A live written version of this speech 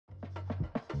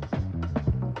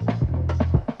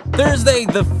Thursday,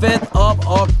 the 5th of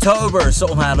October.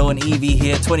 Soulmano and Evie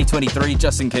here, 2023.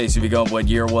 Just in case if you're going what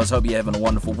year it was, hope you're having a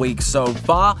wonderful week so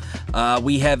far.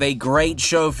 We have a great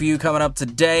show for you coming up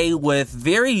today with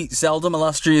very seldom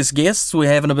illustrious guests.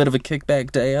 We're having a bit of a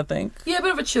kickback day, I think. Yeah, a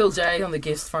bit of a chill day on the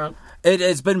guest front.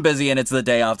 It's been busy, and it's the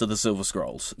day after the Silver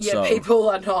Scrolls. Yeah, so people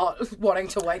are not wanting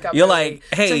to wake up you're early like,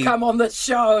 hey, to come on the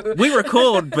show. We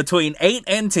record between 8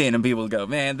 and 10, and people go,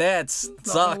 man, that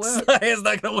sucks. It's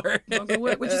not going to work. Not gonna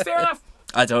work, which is fair enough.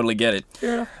 I totally get it.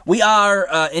 Fair enough. We are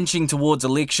inching towards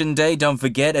Election Day. Don't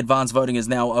forget, advance voting is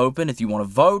now open. If you want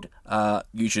to vote,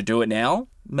 you should do it now,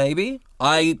 maybe.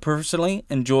 I personally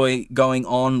enjoy going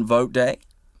on vote day.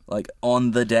 Like,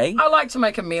 on the day. I like to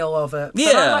make a meal of it.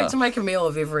 Yeah. But I like to make a meal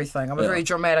of everything. I'm a very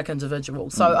dramatic individual.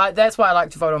 So that's why I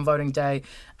like to vote on voting day.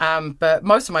 But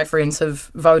most of my friends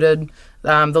have voted.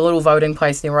 The little voting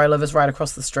place near where I live is right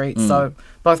across the street. So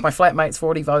both my flatmates have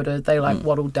already voted. They,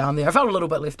 waddled down there. I felt a little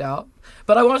bit left out.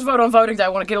 But I want to vote on voting day. I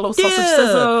want to get a little sausage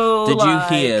sizzle. Did you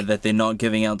hear that they're not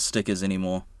giving out stickers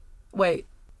anymore? Wait,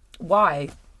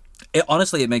 why?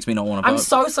 Honestly, it makes me not want to vote. I'm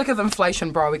so sick of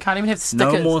inflation, bro. We can't even have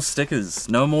stickers. No more stickers.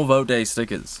 No more vote day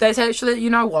stickers. There's actually, you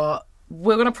know what?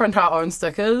 We're going to print our own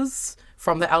stickers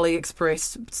from the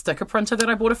AliExpress sticker printer that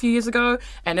I bought a few years ago.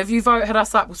 And if you vote, hit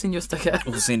us up, we'll send you a sticker.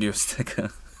 We'll send you a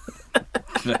sticker.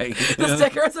 The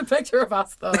sticker is a picture of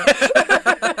us, though.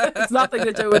 It's nothing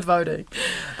to do with voting.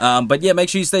 But yeah, make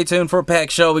sure you stay tuned for a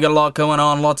packed show. We got a lot going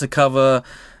on, lot to cover.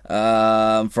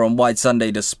 From White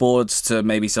Sunday to sports to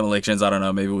maybe some elections. I don't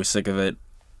know. Maybe we're sick of it.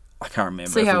 I can't remember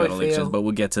if we got elections, but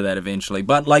we'll get to that eventually.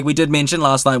 But like we did mention,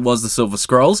 last night was the Silver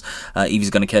Scrolls. Evie's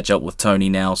going to catch up with Tony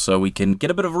now so we can get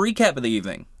a bit of a recap of the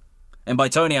evening. And by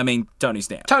Tony, I mean Tony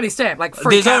Stamp. Tony Stamp,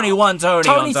 There's only one Tony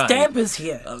on Tony. Stamp is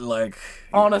here.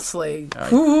 Honestly.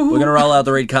 Right. We're going to roll out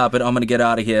the red carpet. I'm going to get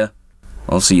out of here.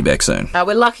 I'll see you back soon.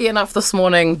 We're lucky enough this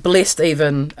morning, blessed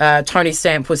even, Tony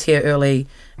Stamp was here early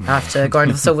after going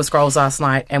to the Silver Scrolls last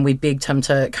night, and we begged him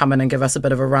to come in and give us a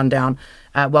bit of a rundown.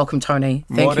 Welcome, Tony.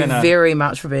 Thank you very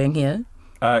much for being here.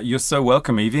 You're so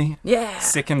welcome, Evie. Yeah.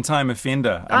 Second time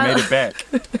offender. I made it back.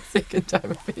 Second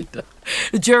time offender.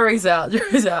 The jury's out.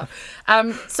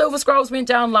 Silver Scrolls went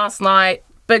down last night.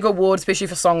 Big award, especially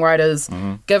for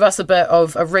songwriters. Give us a bit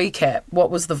of a recap.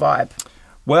 What was the vibe?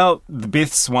 Well, the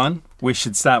Beths won. We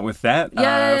should start with that. For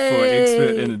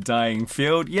expert in a dying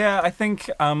field. Yeah, I think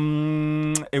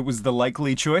it was the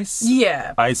likely choice.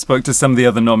 Yeah. I spoke to some of the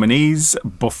other nominees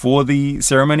before the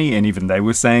ceremony, and even they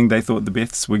were saying they thought the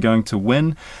Beths were going to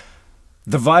win.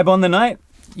 The vibe on the night,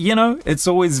 it's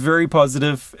always very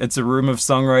positive. It's a room of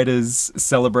songwriters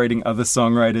celebrating other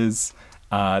songwriters.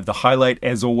 The highlight,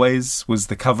 as always, was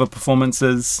the cover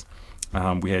performances.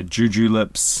 We had Juju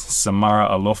Lips, Samara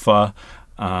Alofa.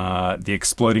 The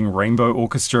Exploding Rainbow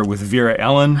Orchestra with Vera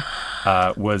Ellen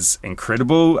was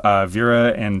incredible. Vera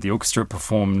and the orchestra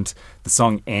performed the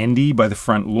song Andy by the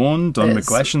Front Lawn, Don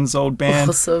McGlashan's old band.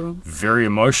 Awesome. Very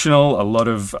emotional. A lot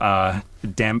of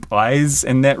damp eyes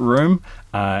in that room.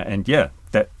 And yeah,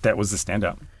 that was the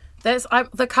standout.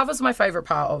 The cover's my favourite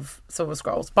part of Silver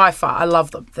Scrolls, by far. I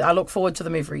love them. I look forward to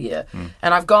them every year.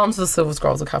 And I've gone to the Silver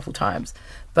Scrolls a couple times.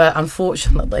 But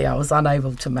unfortunately, I was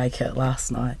unable to make it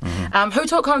last night. Who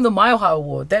took home the Mile High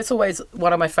Award? That's always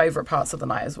one of my favourite parts of the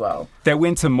night as well. That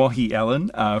went to Mohi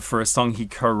Allen for a song he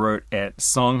co-wrote at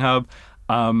Songhub.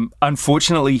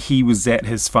 Unfortunately, he was at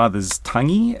his father's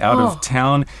tangi out of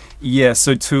town. Yeah,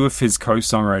 so two of his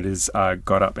co-songwriters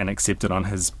got up and accepted on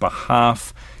his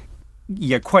behalf.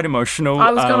 Yeah, quite emotional.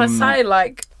 I was going to say,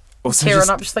 tearing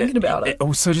up just thinking about it.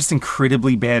 Also, just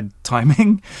incredibly bad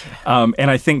timing.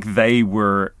 And I think they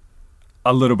were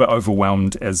a little bit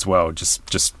overwhelmed as well,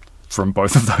 just from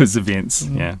both of those events.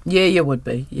 Yeah. Yeah, you would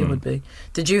be. You would be.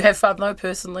 Did you have fun, though,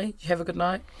 personally? Did you have a good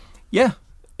night? Yeah.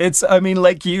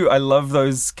 Like you, I love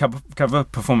those cover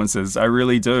performances. I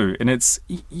really do. And it's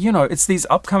these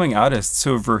upcoming artists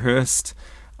who have rehearsed.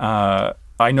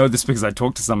 I know this because I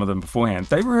talked to some of them beforehand.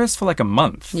 They rehearsed for a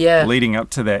month leading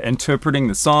up to that, interpreting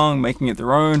the song, making it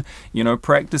their own,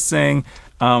 practicing.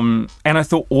 And I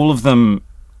thought all of them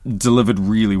delivered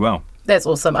really well. That's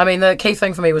awesome. I mean, the key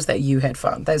thing for me was that you had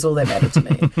fun. That's all that mattered to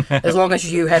me. As long as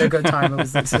you had a good time, it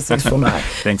was a successful night.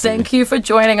 Thank you for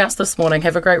joining us this morning.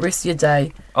 Have a great rest of your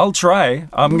day. I'll try.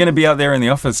 I'm going to be out there in the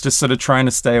office just sort of trying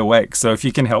to stay awake. So if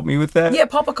you can help me with that. Yeah,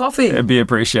 pop a coffee. It'd be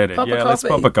appreciated. Let's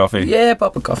pop a coffee. Yeah,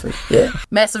 pop a coffee. Yeah.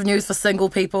 Massive news for single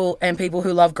people and people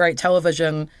who love great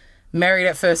television. Married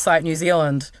at First Sight New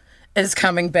Zealand is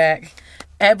coming back.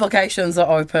 Applications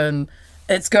are open.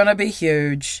 It's going to be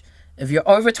huge. If you're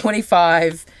over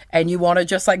 25 and you want to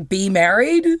just be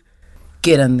married,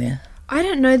 get in there. I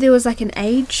don't know there was an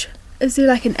age. Is there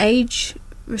an age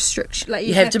restriction. Like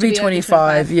you have to be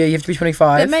 25. Yeah, you have to be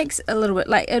 25. It makes a little bit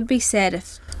like it'd be sad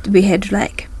if we had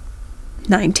like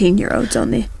 19-year-olds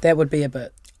on there. That would be a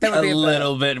bit. That would be a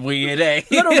little bit weird, eh?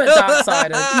 A little bit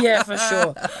dark-sided. Yeah, for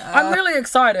sure. I'm really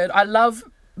excited. I love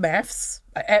maths.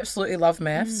 I absolutely love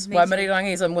maths.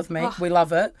 Waimirirangi is in with me. We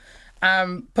love it.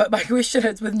 But my question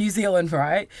is with New Zealand,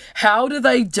 right? How do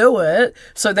they do it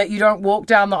so that you don't walk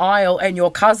down the aisle and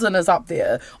your cousin is up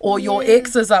there or your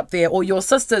ex is up there or your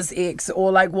sister's ex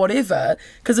or like whatever?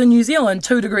 Because in New Zealand,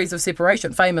 2 degrees of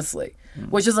separation, famously,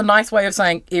 which is a nice way of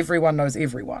saying everyone knows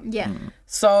everyone. Yeah.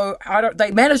 So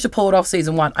they managed to pull it off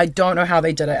season 1. I don't know how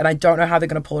they did it and I don't know how they're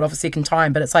going to pull it off a second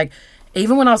time. But it's like,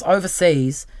 even when I was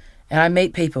overseas and I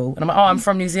meet people and I'm like, oh, I'm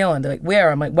from New Zealand. They're like,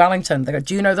 where? I'm like, Wellington. They go,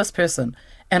 do you know this person?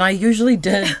 And I usually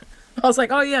did. I was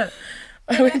like, oh, yeah.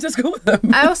 I went to school with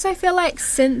them. I also feel like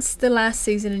since the last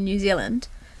season in New Zealand,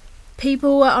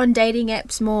 people are on dating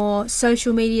apps more,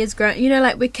 social media's grown. You know,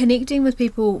 like, we're connecting with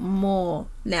people more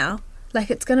now. Like,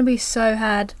 it's going to be so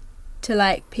hard to,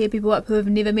 like, pair people up who have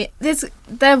never met.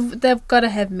 They've got to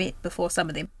have met before, some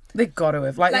of them. They've got to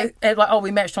have. Like, oh,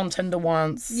 we matched on Tinder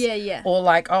once. Yeah. Or,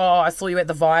 like, oh, I saw you at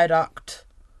the Viaduct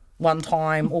one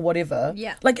time or whatever.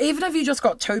 Yeah. Like, even if you just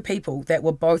got 2 people that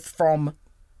were both from,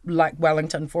 like,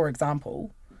 Wellington, for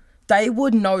example, they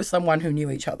would know someone who knew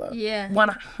each other. Yeah.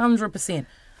 100%.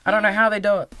 I don't know how they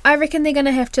do it. I reckon they're going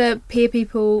to have to pair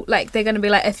people, like, they're going to be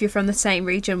like, if you're from the same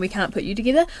region, we can't put you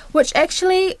together, which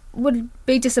actually would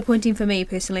be disappointing for me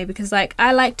personally because, like,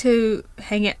 I like to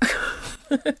hang out...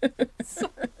 I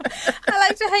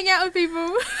like to hang out with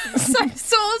people.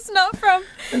 Saul's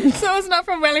not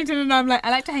from Wellington, and I'm like,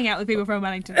 I like to hang out with people from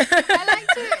Wellington. I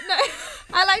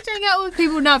like to hang out with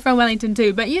people not from Wellington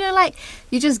too. But you know, like,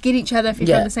 you just get each other if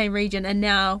you're from the same region, and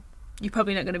now you're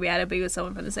probably not going to be able to be with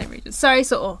someone from the same region. Sorry,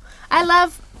 Saul. I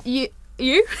love you.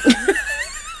 You.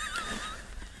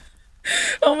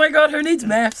 Oh my God, who needs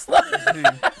maths?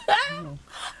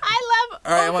 I love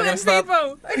Auckland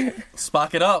people.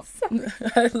 Spark it up.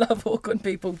 I love Auckland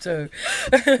people too.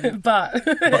 but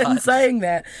in saying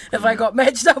that, if I got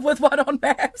matched up with one on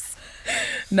maths,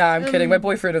 no, I'm kidding. My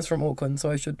boyfriend is from Auckland,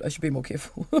 so I should be more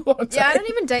careful. I don't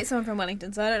even date someone from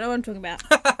Wellington, so I don't know what I'm talking about.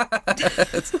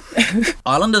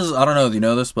 Islanders, I don't know if you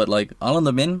know this, but like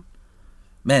Islander men,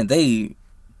 man,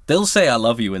 they'll say I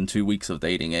love you in 2 weeks of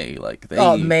dating, eh? Like they're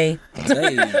like,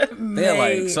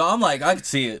 so I'm like, I could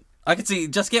see it.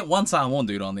 Just get one Samoan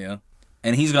dude on there,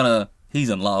 and he's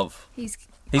in love. He's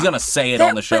gonna say it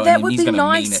on the show, but that and would he's be gonna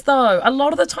nice, mean it. Though. A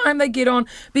lot of the time they get on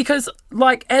because,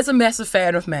 like, as a massive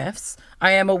fan of maths,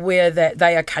 I am aware that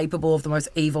they are capable of the most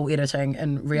evil editing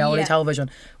in reality television,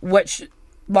 which,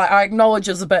 like, I acknowledge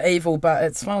is a bit evil, but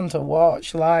it's fun to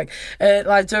watch. Like,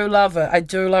 I do love it. I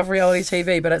do love reality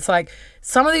TV, but it's like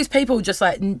some of these people just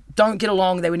like don't get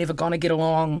along. They were never gonna get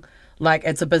along. Like,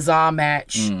 it's a bizarre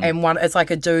match, and it's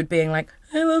like a dude being like,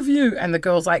 I love you, and the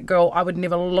girl's like, girl, I would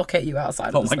never look at you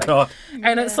outside of this thing. God.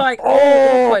 And it's like,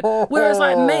 awkward. Whereas,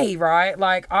 like, me, right,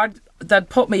 like, they'd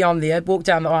put me on there, walk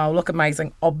down the aisle, look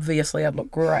amazing. Obviously, I'd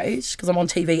look great, because I'm on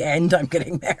TV and I'm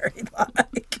getting married.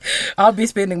 Like, I'd be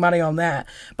spending money on that.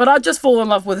 But I'd just fall in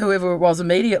love with whoever it was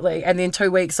immediately, and then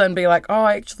 2 weeks in be like, oh,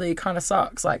 actually, it kind of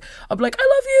sucks. Like, I'd be like, I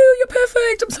love you, you're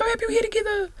perfect, I'm so happy we're here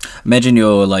together. Imagine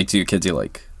you're like, to your kids, you're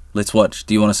like, let's watch.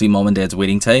 Do you want to see Mom and Dad's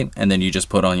wedding tape? And then you just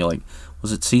put on, you're like,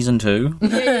 was it season 2?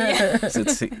 Yeah. Is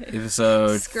it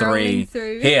episode 3?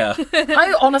 Here.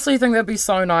 I honestly think that'd be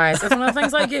so nice. It's one of the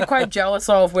things I get quite jealous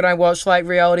of when I watch, like,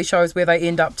 reality shows where they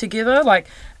end up together. Like,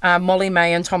 Molly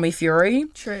May and Tommy Fury.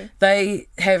 True. They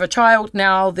have a child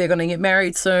now. They're going to get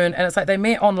married soon. And it's like they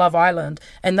met on Love Island.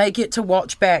 And they get to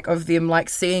watch back of them, like,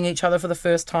 seeing each other for the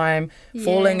first time,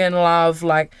 falling in love.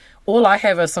 Like, all I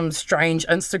have are some strange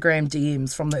Instagram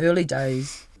DMs from the early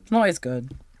days. It's not as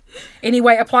good.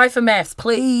 Anyway, apply for maths,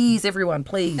 please, everyone,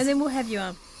 please. And then we'll have you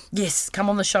on. Yes, come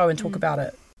on the show and talk about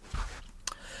it.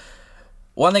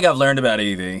 One thing I've learned about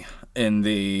Evie in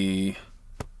the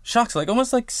like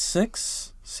almost like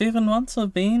 6-7 months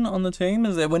of being on the team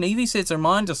is that when Evie sets her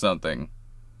mind to something,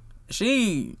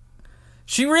 she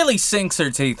really sinks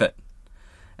her teeth in.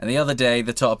 And the other day,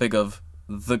 the topic of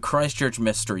the Christchurch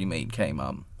mystery meat came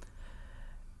up.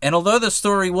 And although the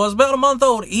story was about a month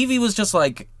old, Evie was just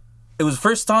like, it was the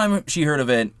first time she heard of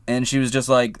it, and she was just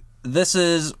like, this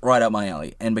is right up my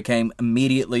alley, and became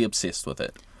immediately obsessed with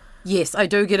it. Yes, I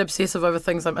do get obsessive over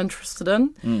things I'm interested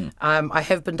in. I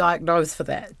have been diagnosed for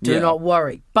that. Do not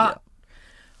worry. But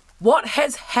what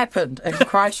has happened in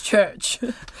Christchurch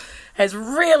has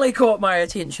really caught my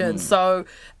attention. So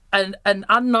an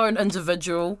unknown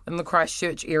individual in the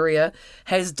Christchurch area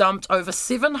has dumped over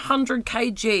 700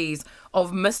 kgs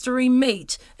of mystery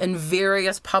meat in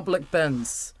various public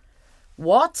bins.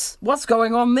 What's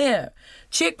going on there?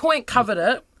 Checkpoint covered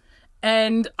it,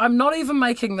 and I'm not even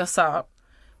making this up.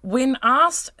 When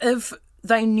asked if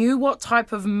they knew what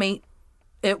type of meat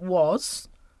it was,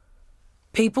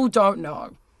 people don't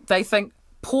know. They think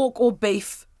pork or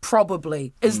beef,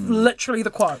 probably, is literally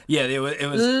the quote. Yeah, it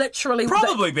was literally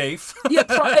probably beef. Yeah,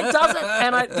 it doesn't.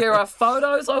 And there are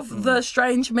photos of the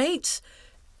strange meat.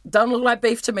 Doesn't look like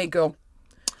beef to me, girl.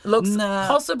 Looks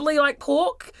possibly like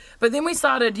pork. But then we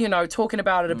started, talking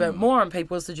about it a bit more, and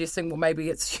people were suggesting, well, maybe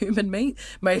it's human meat,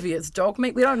 maybe it's dog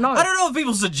meat. We don't know. I don't know if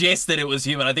people suggested it was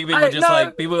human. I think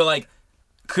people were like,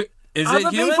 is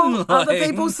it human? Other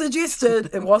people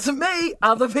suggested, it wasn't me,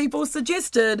 other people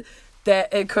suggested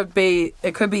that it could be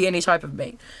any type of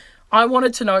meat. I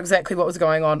wanted to know exactly what was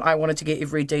going on. I wanted to get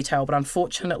every detail, but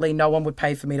unfortunately no one would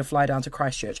pay for me to fly down to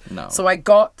Christchurch. No. So I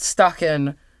got stuck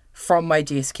in from my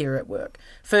desk here at work.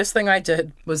 First thing I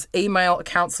did was email a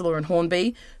counsellor in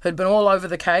Hornby who'd been all over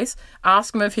the case,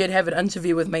 ask him if he'd have an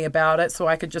interview with me about it so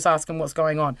I could just ask him what's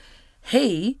going on.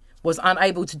 He was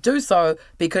unable to do so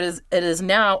because it is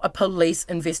now a police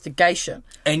investigation.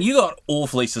 And you got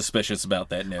awfully suspicious about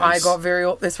that news. I got very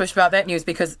suspicious about that news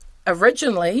because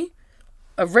originally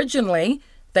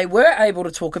they were able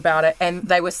to talk about it, and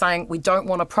they were saying, we don't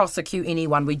want to prosecute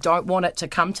anyone. We don't want it to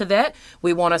come to that.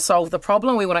 We want to solve the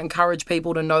problem. We want to encourage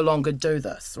people to no longer do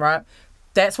this, right?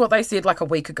 That's what they said like a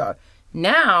week ago.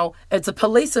 Now it's a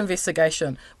police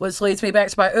investigation, which leads me back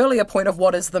to my earlier point of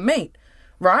what is the meat,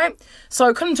 right? So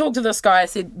I couldn't talk to this guy. I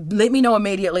said, let me know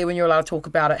immediately when you're allowed to talk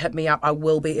about it. Hit me up. I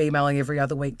will be emailing every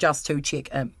other week just to check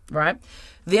in, right?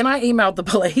 Then I emailed the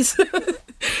police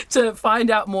to find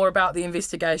out more about the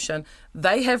investigation.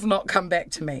 They have not come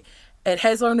back to me. It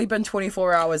has only been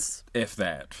 24 hours. If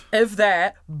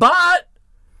that. But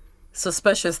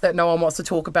suspicious that no one wants to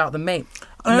talk about the meat.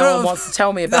 No one wants to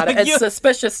tell me about it. It's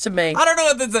suspicious to me. I don't know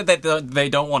if it's that they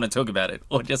don't want to talk about it,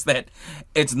 or just that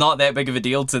it's not that big of a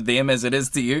deal to them as it is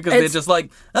to you, because they're just like,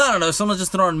 I don't know, someone's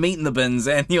just throwing meat in the bins,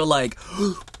 and you're like,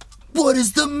 what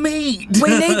is the meat?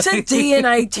 We need to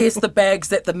DNA test the bags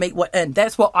that the meat were in.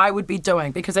 That's what I would be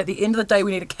doing, because at the end of the day,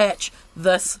 we need to catch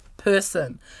this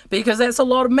person, because that's a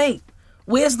lot of meat.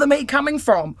 Where's the meat coming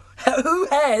from? Who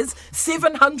has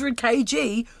 700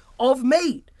 kg of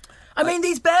meat? I mean,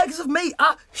 these bags of meat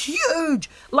are huge.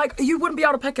 Like, you wouldn't be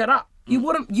able to pick it up.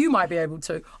 You might be able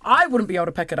to. I wouldn't be able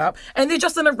to pick it up. And they're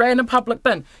just in a random public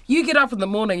bin. You get up in the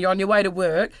morning, you're on your way to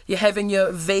work, you're having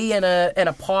your V and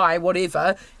a pie,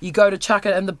 whatever. You go to chuck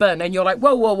it in the bin and you're like,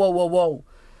 whoa.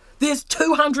 There's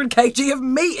 200 kg of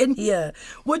meat in here.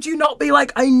 Would you not be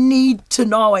like, I need to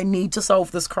know, I need to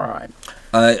solve this crime?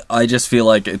 I just feel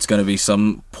like it's going to be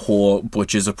some poor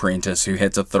butcher's apprentice who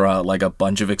had to throw out like a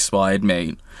bunch of expired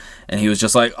meat. And he was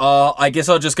just like, oh, I guess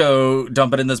I'll just go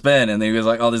dump it in this bin. And then he was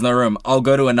like, oh, there's no room. I'll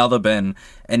go to another bin.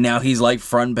 And now he's like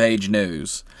front page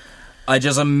news. I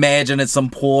just imagine it's some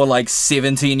poor like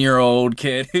 17-year-old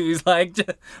kid who's like...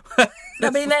 I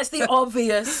mean, that's the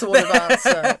obvious sort of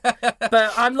answer.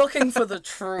 But I'm looking for the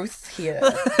truth here.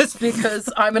 Because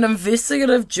I'm an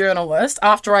investigative journalist.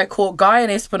 After I caught Guy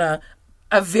and Espina,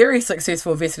 a very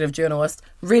successful investigative journalist,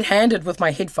 red-handed with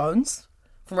my headphones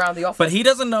from around the office. But he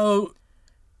doesn't know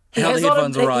how the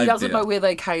headphones arrived. He doesn't know where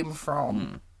they came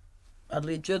from.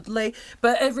 Allegedly.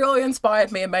 But it really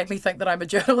inspired me and made me think that I'm a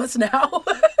journalist now.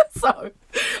 So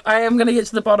I am going to get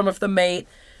to the bottom of the meat.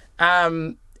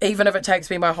 Even if it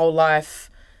takes me my whole life,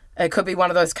 it could be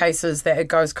one of those cases that it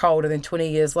goes cold and then 20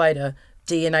 years later,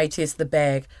 DNA test the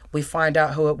bag. We find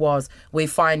out who it was. We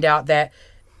find out that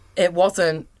it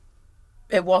wasn't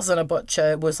a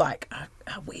butcher. It was like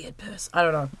a weird person. I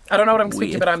don't know what I'm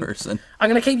expecting, but I'm going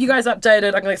to keep you guys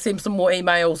updated. I'm going to send some more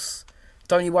emails.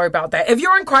 Don't you worry about that. If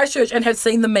you're in Christchurch and have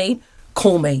seen the meat,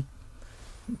 call me.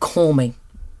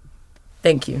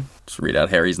 Thank you. Just read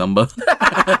out Harry's number.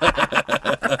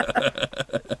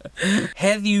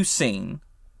 Have you seen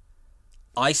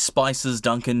Ice Spice's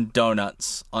Dunkin'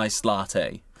 Donuts iced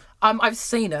latte? I've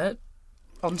seen it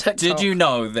on TikTok. Did you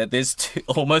know that there's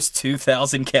almost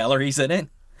 2,000 calories in it?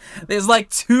 There's like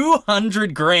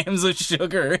 200 grams of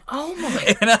sugar. Oh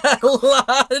my! In a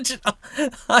large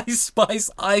Ice Spice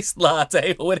iced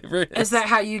latte or whatever it is. Is that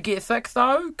how you get thick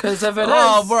though? Because if it is...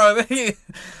 Oh, bro.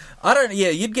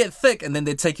 You'd get thick and then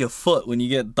they'd take your foot when you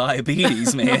get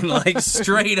diabetes, man. Like,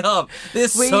 straight up.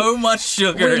 There's so much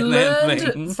sugar in that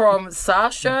thing. From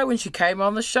Sasha, when she came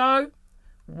on the show,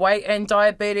 weight and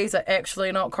diabetes are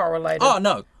actually not correlated. Oh,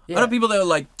 no. Yeah. I know people that are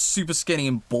like super skinny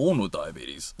and born with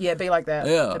diabetes. Yeah, be like that.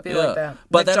 Yeah, It'd be like that.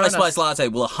 But Nick that ice Jonas. spice latte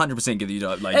will 100% give you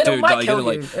It might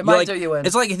kill you. It might do you in.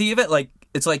 It's like if you have it like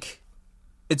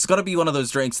it's got to be one of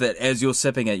those drinks that as you're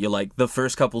sipping it, you're like the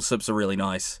first couple sips are really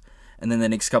nice, and then the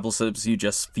next couple sips you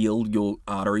just feel your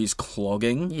arteries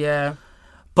clogging. Yeah.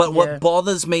 But what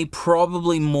bothers me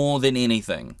probably more than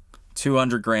anything,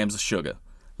 200 grams of sugar,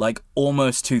 like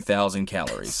almost 2,000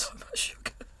 calories. So much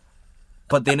sugar.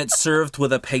 But then it's served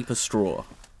with a paper straw.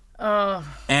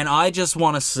 And I just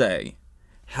want to say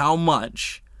how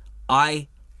much I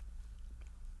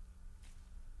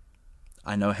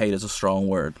know hate is a strong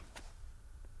word,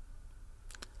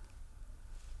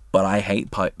 but I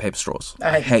hate paper straws.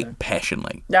 I hate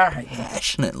passionately. Yeah, I hate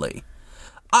passionately.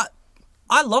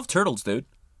 I love turtles, dude.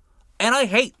 And I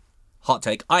hate, hot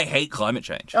take, I hate climate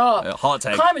change. Hot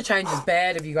take. Climate change is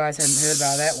bad if you guys hadn't heard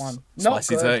about that one. Not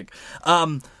Spicy good.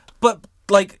 take. But,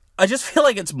 like, I just feel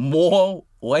like it's more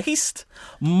waste.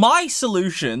 My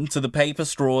solution to the paper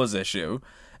straws issue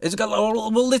is,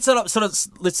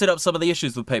 let's set up some of the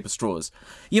issues with paper straws.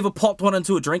 You ever popped one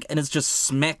into a drink and it's just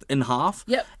smacked in half?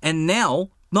 Yep. And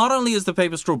now, not only is the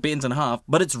paper straw bent in half,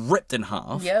 but it's ripped in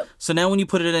half. Yep. So now when you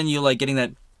put it in, you're like getting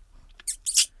that...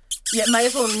 Yeah, may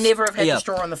as well never have had the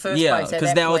straw in the first place. Yeah,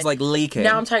 because now it's like leaking.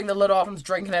 Now I'm taking the lid off and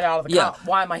drinking it out of the cup.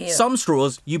 Why am I here? Some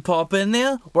straws, you pop in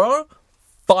there, bro,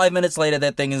 5 minutes later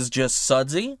that thing is just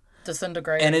sudsy.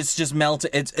 Disintegrating. And it's just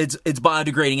melted. It's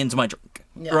biodegrading into my drink,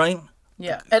 right?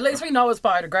 Yeah. At least we know it's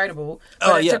biodegradable.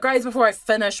 But it degrades before I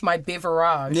finish my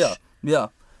beverage. Yeah.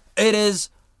 It is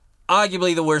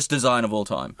arguably the worst design of all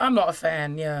time. I'm not a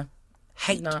fan,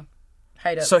 Hate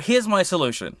it. So here's my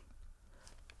solution.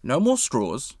 No more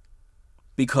straws.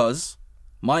 Because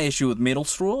my issue with metal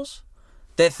straws,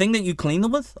 that thing that you clean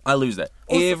them with, I lose that.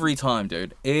 Every time,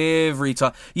 dude. Every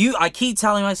time. I keep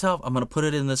telling myself, I'm going to put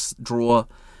it in this drawer,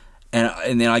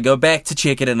 and then I go back to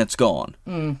check it, and it's gone.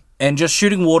 And just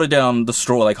shooting water down the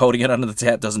straw, like holding it under the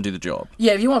tap, doesn't do the job.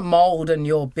 Yeah, if you want mould in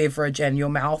your beverage and your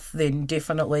mouth, then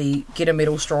definitely get a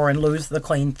metal straw and lose the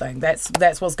clean thing. That's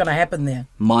what's going to happen there.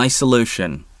 My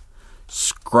solution,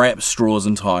 scrap straws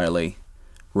entirely,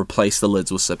 replace the lids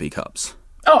with sippy cups.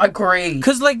 Oh, I agree.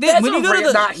 Because like this, when you go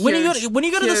to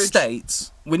the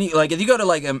States, if you go to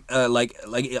like an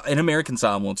American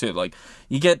Samoa too, like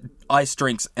you get iced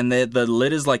drinks and the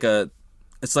lid is like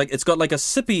it's got like a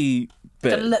sippy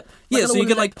bit. The lip. Yeah, so you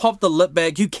can like pop the lip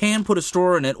back. You can put a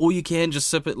straw in it, or you can just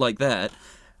sip it like that.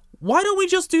 Why don't we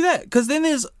just do that? Because then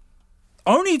there's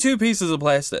only 2 pieces of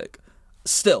plastic,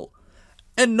 still,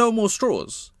 and no more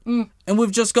straws. And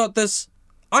we've just got this.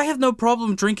 I have no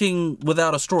problem drinking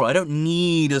without a straw. I don't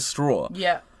need a straw.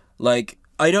 Yeah. Like,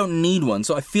 I don't need one.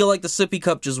 So I feel like the sippy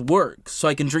cup just works. So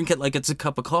I can drink it like it's a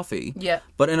cup of coffee. Yeah.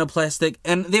 But in a plastic.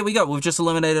 And there we go. We've just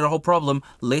eliminated a whole problem.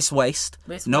 Less waste.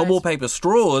 More paper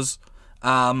straws.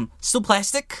 Still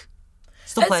plastic.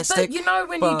 But you know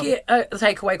when you get a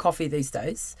takeaway coffee these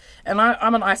days, and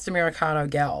I'm an iced Americano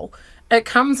gal, it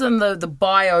comes in the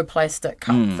bioplastic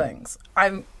cup things.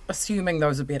 I'm assuming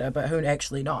those are better, but who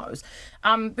actually knows?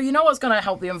 But you know what's going to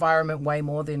help the environment way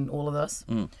more than all of this?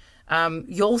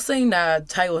 You all seen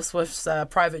Taylor Swift's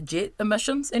private jet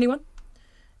emissions? Anyone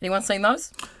seen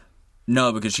those?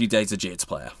 No, because she dates a Jets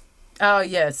player. Oh,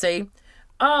 yeah, see?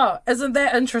 Oh, isn't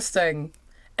that interesting?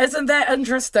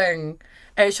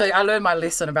 Actually, I learned my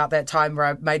lesson about that time where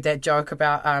I made that joke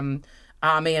about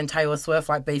Army and Taylor Swift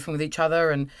like beefing with each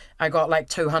other, and I got like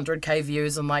 200k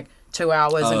views in like 2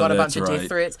 hours and got a bunch of death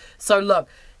threats. So look,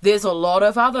 there's a lot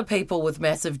of other people with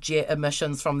massive jet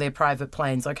emissions from their private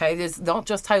planes, okay? There's not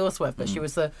just Taylor Swift, but she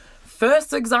was the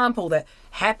first example that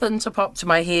happened to pop to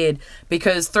my head,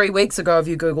 because 3 weeks ago, if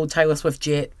you Googled Taylor Swift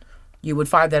jet, you would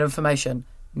find that information.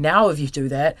 Now, if you do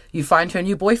that, you find her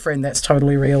new boyfriend that's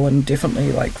totally real and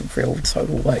definitely like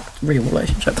real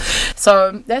relationship.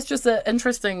 So that's just an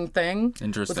interesting thing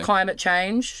with climate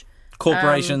change.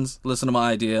 Corporations, listen to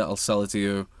my idea. I'll sell it to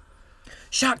you.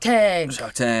 Shark Tank.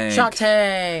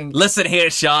 Listen here,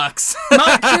 sharks.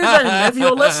 Mark Cuban, if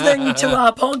you're listening to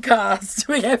our podcast,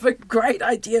 we have a great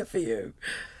idea for you.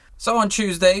 So on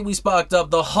Tuesday, we sparked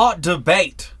up the hot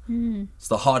debate. It's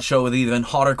the hot show with even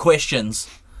hotter questions.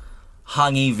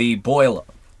 Hangi v. Boiler.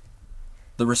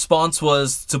 The response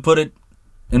was, to put it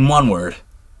in one word,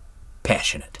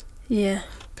 passionate. Yeah.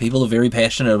 People are very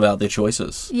passionate about their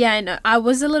choices. Yeah, I know. I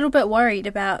was a little bit worried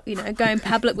about, going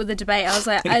public with the debate. I was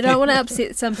like, I don't want to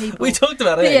upset some people. We talked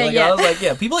about it. I was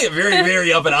like, people get very,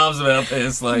 very up in arms about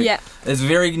this. It's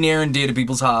very near and dear to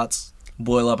people's hearts.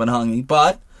 Boil up and Hangi.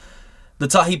 But the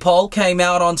TAHI poll came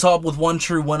out on top with one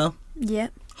true winner. Yeah.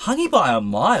 Hangi by a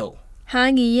mile.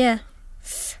 Hangi, yeah.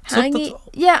 Hangi,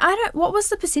 yeah, I don't. What was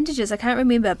the percentages? I can't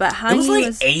remember, but Hangi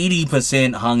was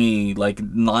 80% Hangi, like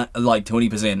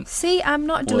 20%. See, I'm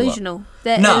not delusional.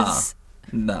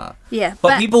 Nah. Yeah,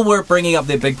 but people were bringing up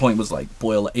their big point was like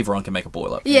boil. Everyone can make a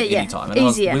boil up anytime. And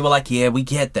easier. we were like, yeah, we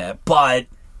get that, but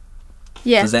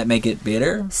does that make it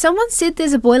better? Someone said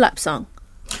there's a boil up song.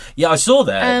 Yeah, I saw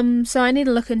that. So I need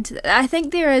to look into that. I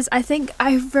think there is. I think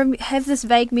I have this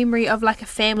vague memory of like a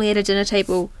family at a dinner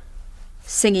table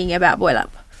singing about boil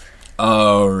up.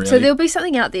 Oh, really? So there'll be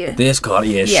something out there.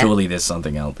 Surely there's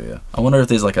something out there. I wonder if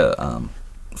there's like a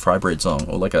fry bread song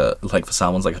or like for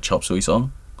someone's like a chop suey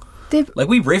song. Like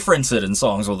we reference it in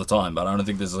songs all the time, but I don't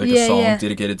think there's like a song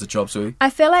dedicated to chop suey. I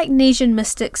feel like Nesian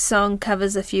Mystic's song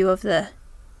covers a few of the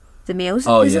meals.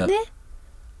 Oh, Isn't there?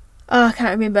 Oh, I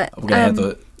can't remember. We're gonna have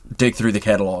to dig through the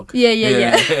catalogue.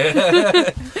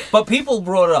 Yeah. But people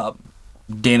brought up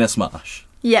Dennis Marsh.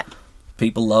 Yeah.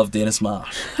 People love Dennis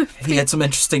Marsh. He had some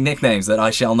interesting nicknames that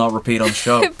I shall not repeat on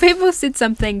show. People said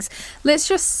some things. Let's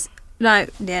not.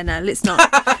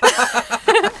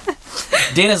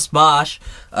 Dennis Marsh,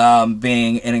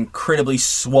 being an incredibly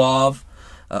suave,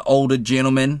 older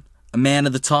gentleman, a man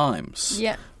of the times.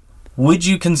 Yeah. Would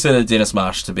you consider Dennis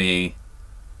Marsh to be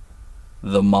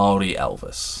the Māori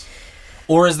Elvis?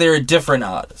 Or is there a different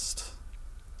artist?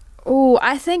 Oh,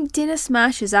 I think Dennis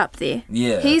Marsh is up there.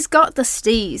 Yeah. He's got the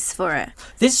steez for it.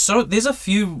 There's a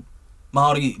few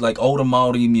Māori, like older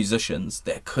Māori musicians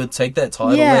that could take that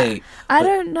title. Yeah. I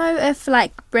don't know if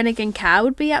like Brannigan Carr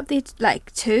would be up there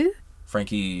like too.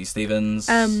 Frankie Stevens.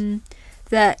 The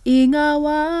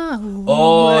Ingawa.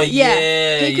 Oh,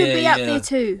 yeah. He could be up there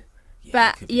too.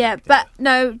 But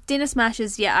no, Dennis Marsh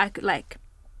is, I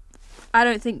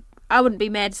don't think, I wouldn't be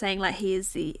mad saying like he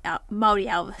is the Māori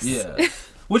Elvis. Yeah.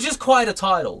 Which is quite a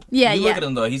title. Yeah, you look at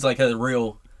him though, he's like a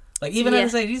real, like even at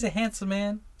his age, he's a handsome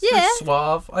man. He's so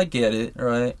suave. I get it,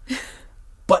 right?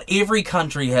 But every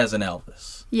country has an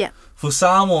Elvis. Yeah. For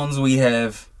Samoans, we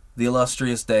have the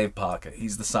illustrious Dave Parker.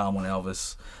 He's the Samoan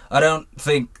Elvis. I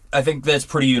think that's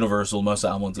pretty universal. Most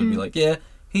Samoans would be like, yeah,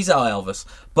 he's our Elvis.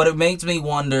 But it makes me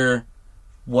wonder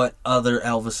what other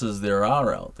Elvises there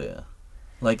are out there.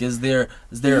 Like, is there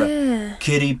a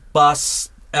Kitty Bus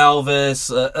Elvis,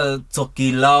 a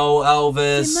Tokilau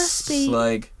Elvis? There must be.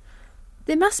 Like,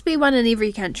 there must be one in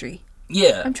every country.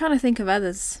 Yeah. I'm trying to think of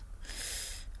others.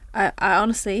 I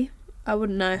honestly, I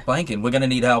wouldn't know. Blanking. We're going to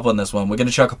need help on this one. We're going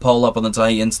to chuck a poll up on the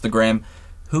TAHI Instagram.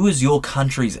 Who is your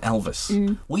country's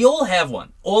Elvis? We all have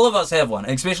one. All of us have one,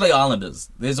 especially Islanders.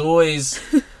 There's always...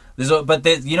 but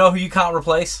you know who you can't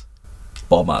replace?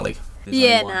 Bob Marley.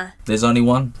 There's only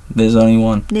one. Never Can't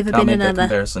been make another. that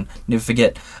comparison. Never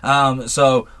forget.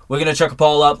 So we're going to chuck a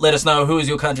poll up. Let us know who is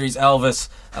your country's Elvis.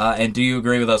 And do you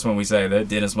agree with us when we say that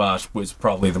Dennis Marsh was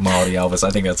probably the Māori Elvis?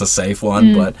 I think that's a safe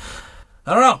one, but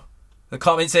I don't know. The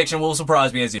comment section will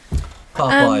surprise me as you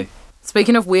play.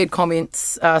 Speaking of weird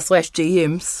comments /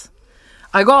 DMs,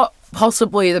 I got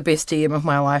possibly the best DM of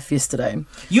my life yesterday.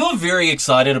 You were very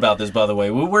excited about this, by the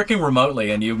way. We're working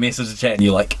remotely and you messaged the chat and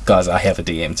you're like, guys, I have a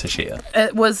DM to share.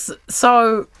 It was,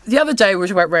 so the other day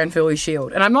we were at Ranfurly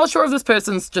Shield, and I'm not sure if this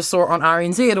person's just saw it on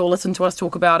RNZ or listened to us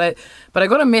talk about it, but I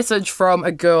got a message from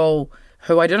a girl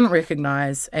who I didn't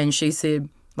recognise, and she said,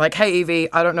 like, hey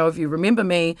Evie, I don't know if you remember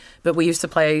me, but we used to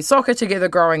play soccer together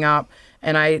growing up,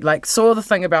 and I saw the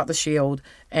thing about the Shield,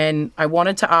 and I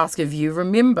wanted to ask if you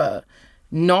remember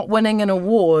not winning an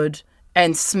award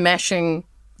and smashing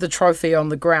the trophy on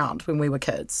the ground when we were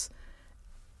kids.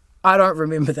 I don't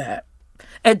remember that.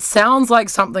 It sounds like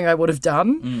something I would have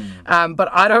done, but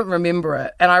I don't remember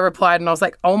it. And I replied and I was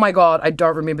like, oh my God, I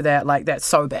don't remember that. Like, that's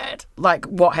so bad. Like,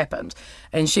 what happened?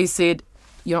 And she said,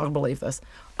 you're not going to believe this.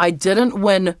 I didn't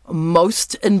win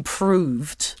most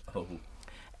improved. Oh.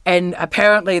 And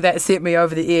apparently that set me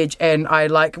over the edge. And I,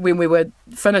 when we were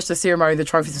finished the ceremony, the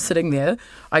trophies were sitting there,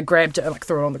 I grabbed it and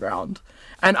threw it on the ground.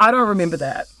 And I don't remember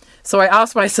that. So I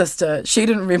asked my sister. She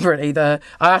didn't remember it either.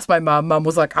 I asked my mum. Mum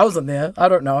was like, I wasn't there. I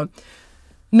don't know.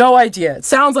 No idea. It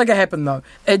sounds like it happened, though.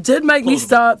 It did make me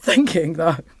start thinking,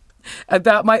 though,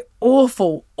 about my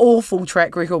awful, awful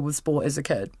track record with sport as a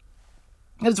kid.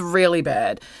 It's really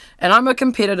bad. And I'm a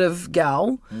competitive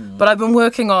gal, but I've been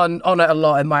working on it a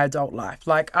lot in my adult life.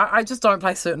 I just don't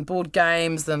play certain board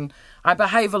games, and I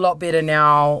behave a lot better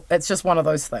now. It's just one of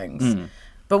those things.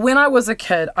 But when I was a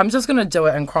kid, I'm just going to do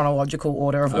it in chronological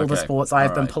order of all the sports I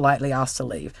have been politely asked to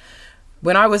leave.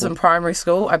 When I was in primary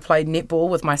school, I played netball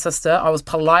with my sister. I was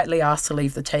politely asked to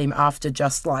leave the team after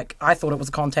just I thought it was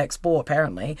a contact sport,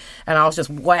 apparently, and I was just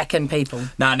whacking people.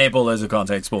 Nah, netball is a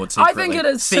contact sport, secretly. I think it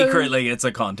is secretly, it's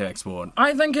a contact sport.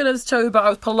 I think it is too, but I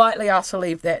was politely asked to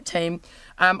leave that team.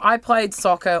 I played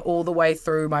soccer all the way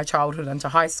through my childhood into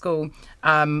high school.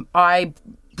 I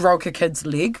broke a kid's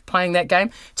leg playing that game.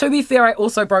 To be fair, I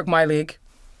also broke my leg.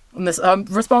 I'm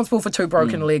responsible for 2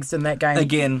 broken legs in that game.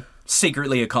 Again,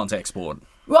 secretly a contact sport.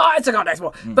 Well, it's a contact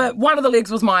sport. But one of the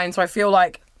legs was mine, so I feel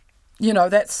like,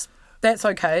 that's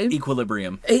okay.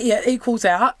 Equilibrium. Yeah, equals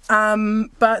out.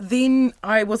 But then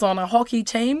I was on a hockey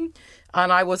team,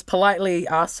 and I was politely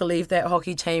asked to leave that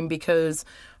hockey team because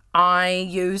I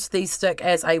used the stick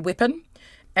as a weapon,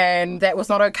 and that was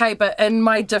not okay. But in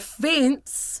my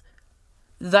defence,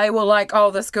 they were like, oh,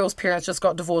 this girl's parents just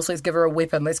got divorced, let's give her a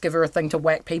weapon, let's give her a thing to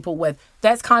whack people with.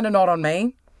 That's kind of not on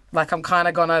me. Like, I'm kind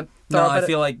of gonna throw I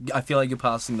feel like you're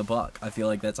passing the buck. I feel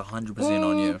like that's 100%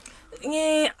 on you.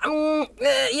 Yeah,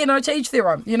 to each their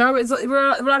own. We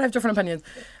don't have different opinions.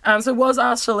 So was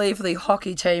asked to leave the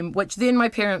hockey team, which then my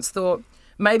parents thought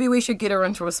maybe we should get her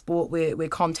into a sport where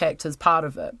contact is part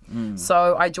of it.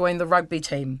 So I joined the rugby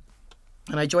team,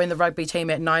 and I joined the rugby team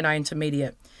at Nainai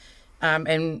Intermediate.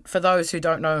 And for those who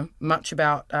don't know much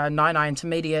about Nainai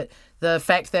Intermediate, the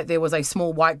fact that there was a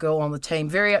small white girl on the team,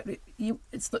 you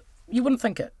wouldn't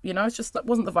think it, it's just, that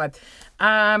wasn't the vibe.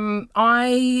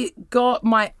 I got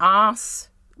my ass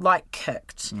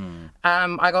kicked.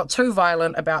 I got too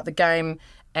violent about the game,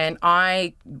 and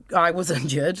I was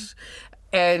injured,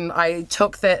 and I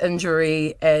took that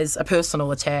injury as a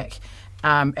personal attack,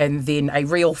 and then a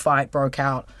real fight broke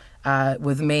out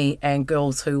with me and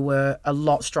girls who were a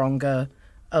lot stronger,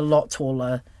 a lot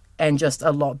taller, and just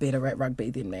a lot better at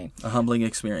rugby than me. A humbling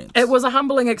experience. It was a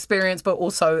humbling experience, but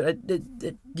also,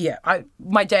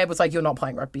 my dad was like, you're not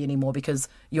playing rugby anymore because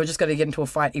you're just going to get into a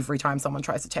fight every time someone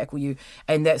tries to tackle you,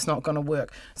 and that's not going to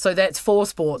work. So that's 4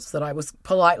 sports that I was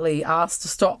politely asked to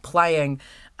stop playing.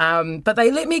 But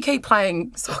they let me keep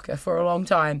playing soccer for a long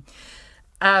time.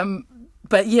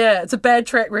 But yeah, it's a bad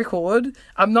track record.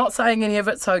 I'm not saying any of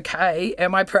it's okay.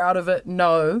 Am I proud of it?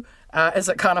 No. Is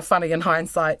it kind of funny in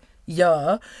hindsight?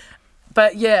 Yeah.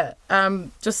 But yeah,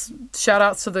 just shout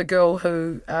outs to the girl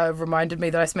who reminded me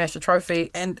that I smashed a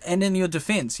trophy. And in your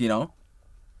defence,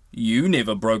 you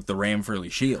never broke the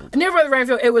Ramfurly Shield. I never broke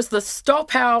the Ramfurly. It was the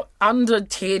Stop Out under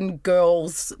 10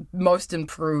 girls most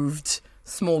improved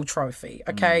small trophy.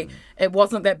 Okay, It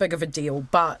wasn't that big of a deal,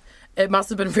 but it must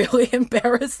have been really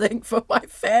embarrassing for my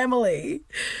family.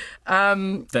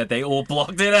 That they all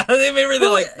blocked it out of their memory. They're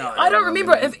like, no, I don't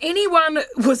remember. If anyone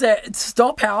was at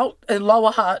Stop Out in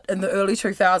Lower Hutt in the early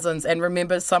 2000s and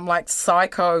remembers some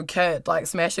psycho kid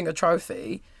smashing a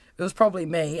trophy, it was probably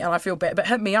me, and I feel bad. But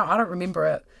hit me up. I don't remember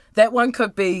it. That one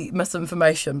could be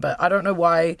misinformation, but I don't know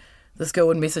why this girl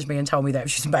would message me and tell me that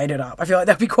she's made it up. I feel like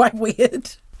that'd be quite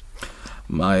weird.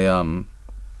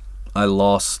 I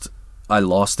lost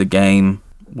a game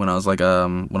when I was a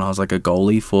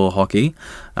goalie for hockey,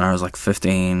 and I was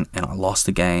 15, and I lost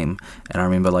the game, and I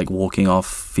remember walking off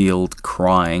field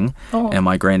crying, and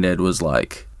my granddad was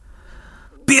like,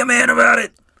 "Be a man about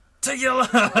it. Take your life."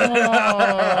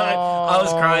 I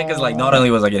was crying because not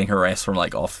only was I getting harassed from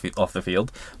off the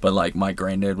field, but my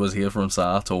granddad was here from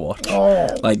SAR to watch.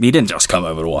 He didn't just come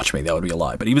over to watch me. That would be a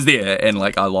lie. But he was there, and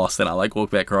I lost, and I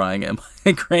walked back crying, and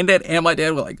my granddad and my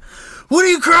dad were like, "What are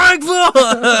you crying for?"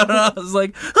 And I was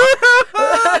like,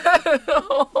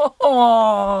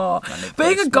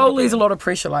 being a goalie is a lot of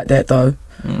pressure like that, though.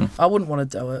 I wouldn't want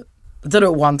to do it. I did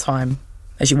it one time.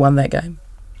 Actually won that game.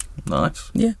 Nice.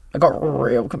 Yeah, I got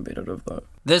real competitive, though.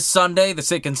 This Sunday, the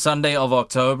second Sunday of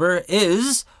October,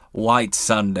 is White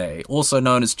Sunday, also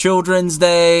known as Children's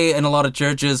Day in a lot of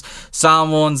churches.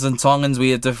 Samoans and Tongans, we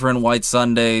have different White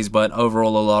Sundays, but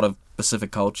overall a lot of Pacific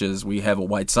cultures, we have a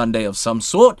White Sunday of some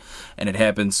sort, and it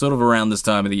happens sort of around this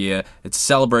time of the year. It's a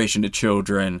celebration to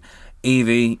children.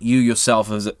 Evie, you yourself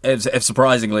have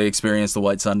surprisingly experienced the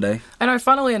White Sunday. I know,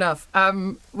 funnily enough,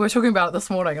 we were talking about it this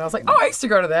morning, and I was like, I used to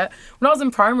go to that. When I was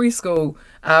in primary school,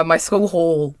 my school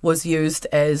hall was used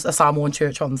as a Samoan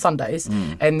church on Sundays,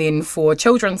 and then for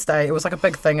Children's Day, it was a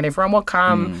big thing, and everyone would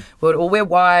come, would all wear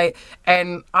white,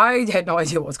 and I had no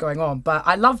idea what was going on, but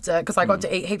I loved it, because I got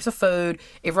to eat heaps of food,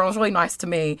 everyone was really nice to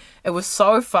me, it was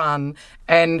so fun,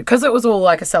 and because it was all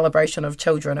a celebration of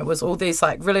children, it was all these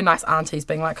really nice aunties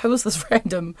being like, who is this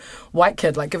random white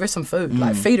kid, give her some food,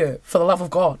 feed her for the love of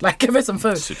God, give her some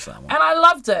food. And I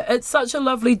loved it. It's such a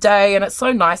lovely day, and it's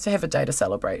so nice to have a day to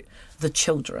celebrate the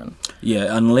children. Yeah,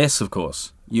 unless of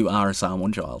course you are a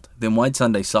Samoan child, then White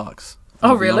Sunday sucks.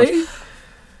 Oh really?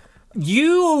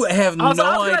 You have no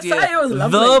idea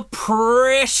the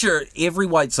pressure every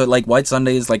White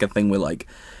Sunday is a thing where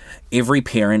every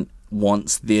parent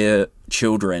wants their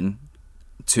children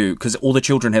to, because all the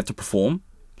children have to perform.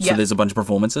 So there's a bunch of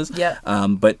performances. Yeah.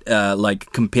 But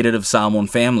like competitive Samoan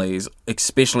families,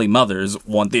 especially mothers,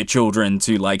 want their children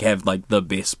to like have like the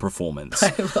best performance.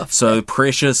 I love so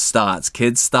pressure starts.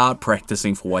 Kids start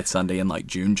practicing for White Sunday in like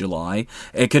June, July.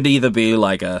 It could either be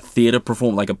like a theatre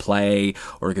performance, like a play,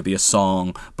 or it could be a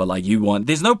song. But like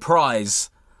there's no prize.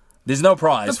 There's no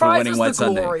prize for winning White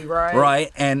Sunday. Glory, right?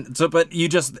 Right. And so, but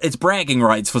it's bragging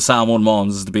rights for Samoan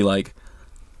moms to be like,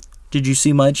 did you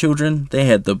see my children? They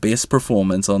had the best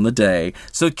performance on the day.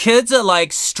 So kids are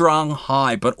like strung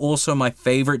high, but also my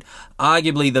favorite,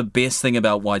 arguably the best thing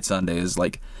about White Sunday is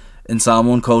like in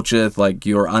Samoan culture, if like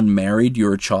you're unmarried,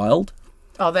 you're a child.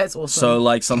 Oh, that's awesome. So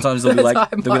like sometimes there'll be like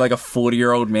a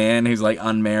 40-year-old man who's like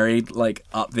unmarried, like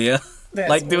up there,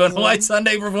 like doing a White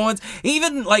Sunday performance.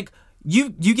 Even like you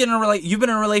get you've been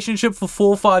in a relationship for 4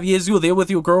 or 5 years. You're there with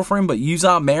your girlfriend, but you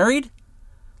aren't married.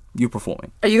 You're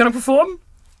performing. Are you going to perform?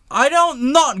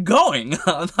 Not going.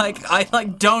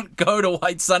 I don't go to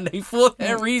White Sunday for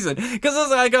that reason. Because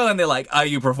as I go and they're like, are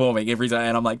you performing every day?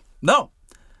 And I'm like, no,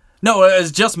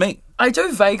 it's just me. I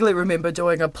do vaguely remember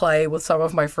doing a play with some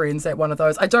of my friends at one of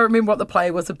those. I don't remember what the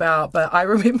play was about, but I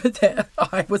remember that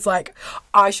I was like,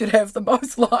 I should have the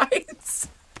most lines.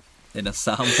 In a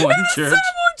Samoan church.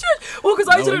 Well,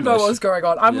 because I didn't know what was going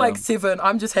on. I'm like 7.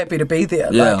 I'm just happy to be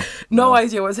there. Yeah. Like, no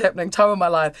idea what's happening. Time of my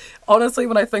life. Honestly,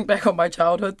 when I think back on my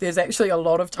childhood, there's actually a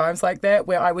lot of times like that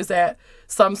where I was at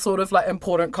some sort of like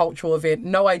important cultural event.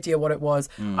 No idea what it was.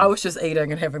 I was just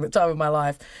eating and having the time of my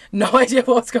life. No idea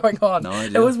what was going on. No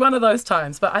idea. It was one of those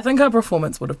times. But I think our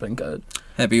performance would have been good.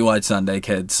 Happy White Sunday,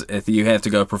 kids. If you have to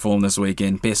go perform this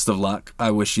weekend, best of luck.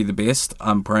 I wish you the best.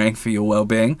 I'm praying for your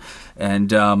well-being.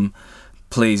 And,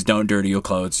 please don't dirty your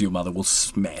clothes. Your mother will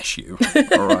smash you.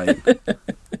 All right.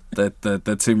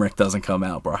 The turmeric doesn't come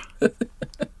out, bro.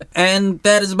 And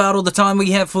that is about all the time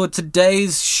we have for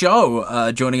today's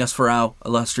show. Joining us for our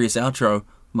illustrious outro,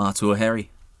 Matua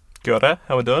Harry. Kia ora,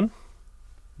 how we doing?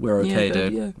 We're okay,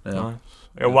 good, dude. yeah. Nice.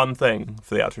 I got one thing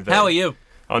for the outro today. How are you?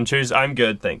 On Tuesday, I'm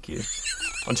good, thank you.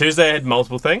 On Tuesday, I had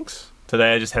multiple things.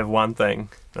 Today, I just have one thing,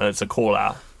 and it's a call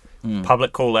out.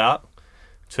 Public call out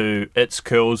to It's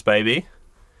Curls Baby.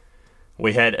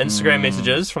 We had Instagram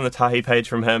messages from the TAHI page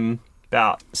from him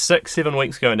about 6-7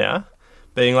 weeks ago now,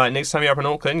 being like, next time you're up in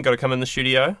Auckland, got to come in the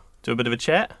studio, do a bit of a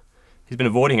chat. He's been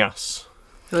avoiding us.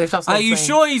 Are you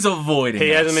sure he's avoiding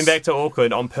He us? hasn't been back to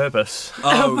Auckland on purpose.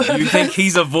 Oh, you think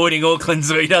he's avoiding Auckland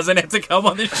so he doesn't have to come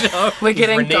on the show? We're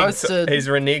getting ghosted. He's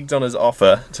reneged on his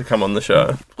offer to come on the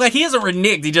show. Well, he hasn't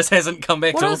reneged, he just hasn't come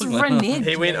back to What does Auckland. renege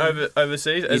He went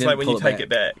overseas. It's didn't like when you pull it take it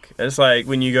back. It's like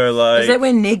when you go like... Is that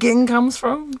where negging comes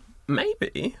from?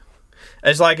 Maybe.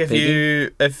 It's like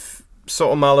if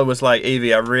Sotomala was like,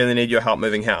 Evie, I really need your help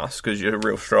moving house because you're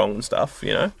real strong and stuff,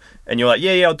 you know? And you're like,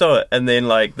 yeah, I'll do it. And then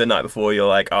like the night before, you're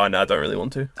like, oh, no, I don't really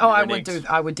want to. Oh, I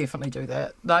would definitely do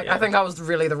that. Like, Yeah. I think I was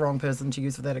really the wrong person to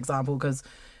use for that example because,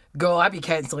 girl, I'd be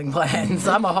cancelling plans.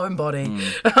 I'm a homebody.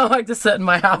 I like to sit in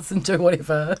my house and do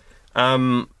whatever.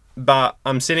 But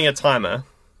I'm setting a timer.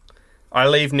 I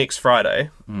leave next Friday.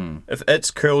 If It's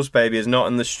Curls Baby is not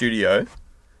in the studio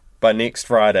by next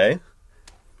Friday,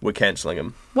 we're cancelling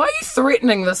him. Why are you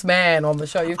threatening this man on the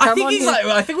show? You've come I think on he's here. like.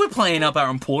 I think we're playing up our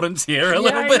importance here a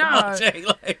little bit much. Eh?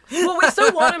 Like, Well, we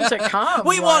still want him to come.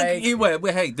 we want like, you.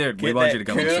 Hey, dude, we Get want that you to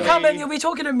come. curly- on the You show. come in, you'll be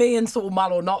talking to me and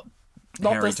Sotomala, not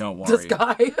Harry, this, don't this worry.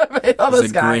 guy. Not He's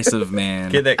this guy. aggressive,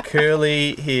 man. Get that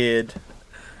curly-haired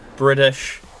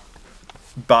British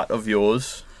butt of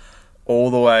yours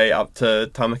all the way up to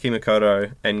Tamaki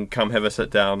Makaurau and come have a sit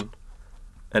down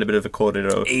and a bit of a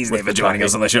cordial. He's never joining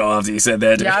us on the show after you said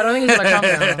that. Dude. Yeah, I don't think he's going to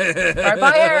come now. All right,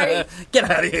 bye, Harry. Get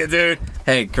out of here, dude.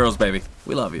 Hey, girls, baby,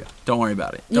 we love you. Don't worry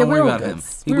about it. Yeah, Don't worry we're all about him.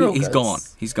 goods. We're all He's goods. gone.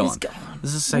 He's gone.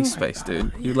 This is a safe space,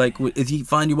 dude. You like if you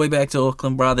find your way back to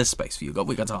Auckland, bro, there's space for you.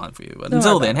 We got time for you. But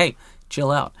until then, hey, chill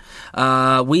out.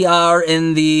 We are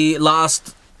in the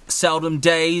last seldom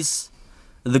days,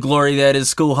 the glory that is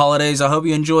school holidays. I hope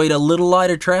you enjoyed a little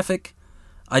lighter traffic.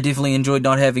 I definitely enjoyed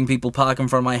not having people park in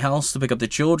front of my house to pick up the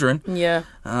children. Yeah.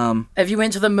 If you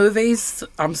went to the movies,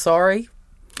 I'm sorry.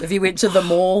 If you went to the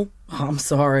mall, I'm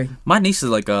sorry. My niece is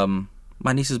like,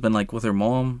 my niece has been like with her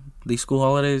mom these school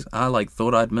holidays. I like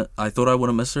thought I thought I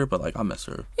wouldn't miss her, but like I miss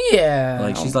her. Yeah.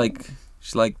 Like she's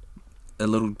like a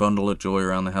little bundle of joy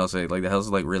around the house. Like the house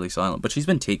is like really silent, but she's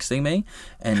been texting me.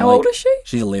 And How like, old is she?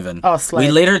 She's 11. Oh, slay.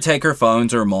 We let her take her phone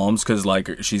to her mom's because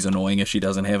like she's annoying if she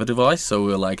doesn't have a device. So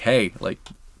we were like, hey, like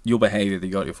you'll behave if you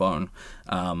got your phone.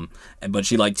 But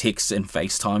she like texts and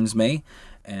FaceTimes me.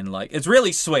 And like it's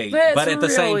really sweet, That's but at the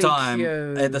really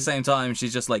same time,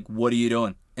 she's just like, "What are you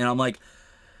doing?" And I'm like,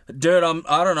 "Dude,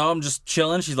 I don't know. I'm just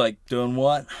chilling." She's like, "Doing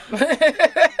what?"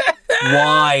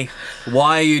 why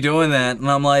are you doing that? And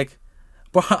I'm like,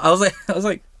 bro, I was like,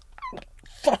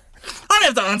 fuck, I don't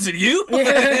have to answer you.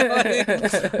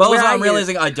 But also I'm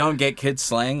realizing I don't get kids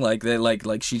slang. Like they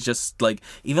like she's just like,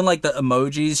 even like the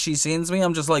emojis she sends me,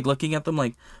 I'm just like looking at them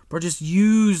like, bro, just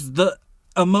use the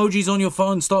emojis on your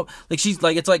phone. Stop. Like she's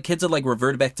like, it's like kids are like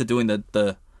reverted back to doing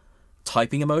the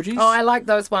typing emojis. Oh, I like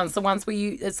those ones. The ones where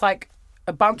it's like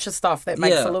a bunch of stuff that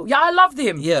makes a little... Yeah, I love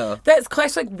them. Yeah. That's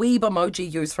classic weeb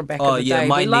emoji use from back in the day.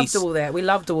 We loved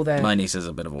all that. My niece is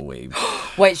a bit of a weeb.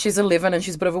 Wait, she's 11 and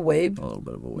she's a bit of a weeb? A little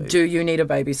bit of a weeb. Do you need a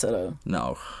babysitter?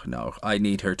 No. I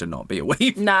need her to not be a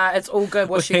weeb. Nah, it's all good.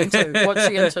 What's she into? What's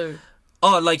she into?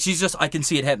 Oh, like she's just... I can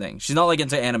see it happening. She's not like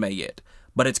into anime yet,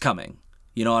 but it's coming.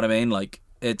 You know what I mean? Like...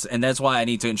 And that's why I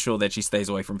need to ensure that she stays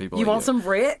away from people. You want some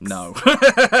Rex? No.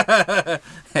 I'm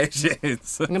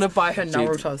going to buy her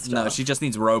Naruto stuff. No, she just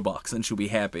needs Robux and she'll be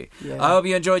happy. Yeah. I hope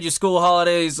you enjoyed your school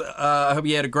holidays. I hope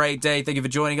you had a great day. Thank you for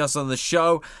joining us on the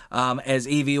show. As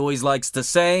Evie always likes to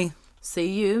say...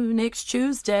 See you next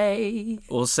Tuesday.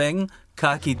 We'll sing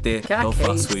Ka Kite Ka no kite.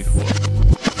 Fa Sui Fo.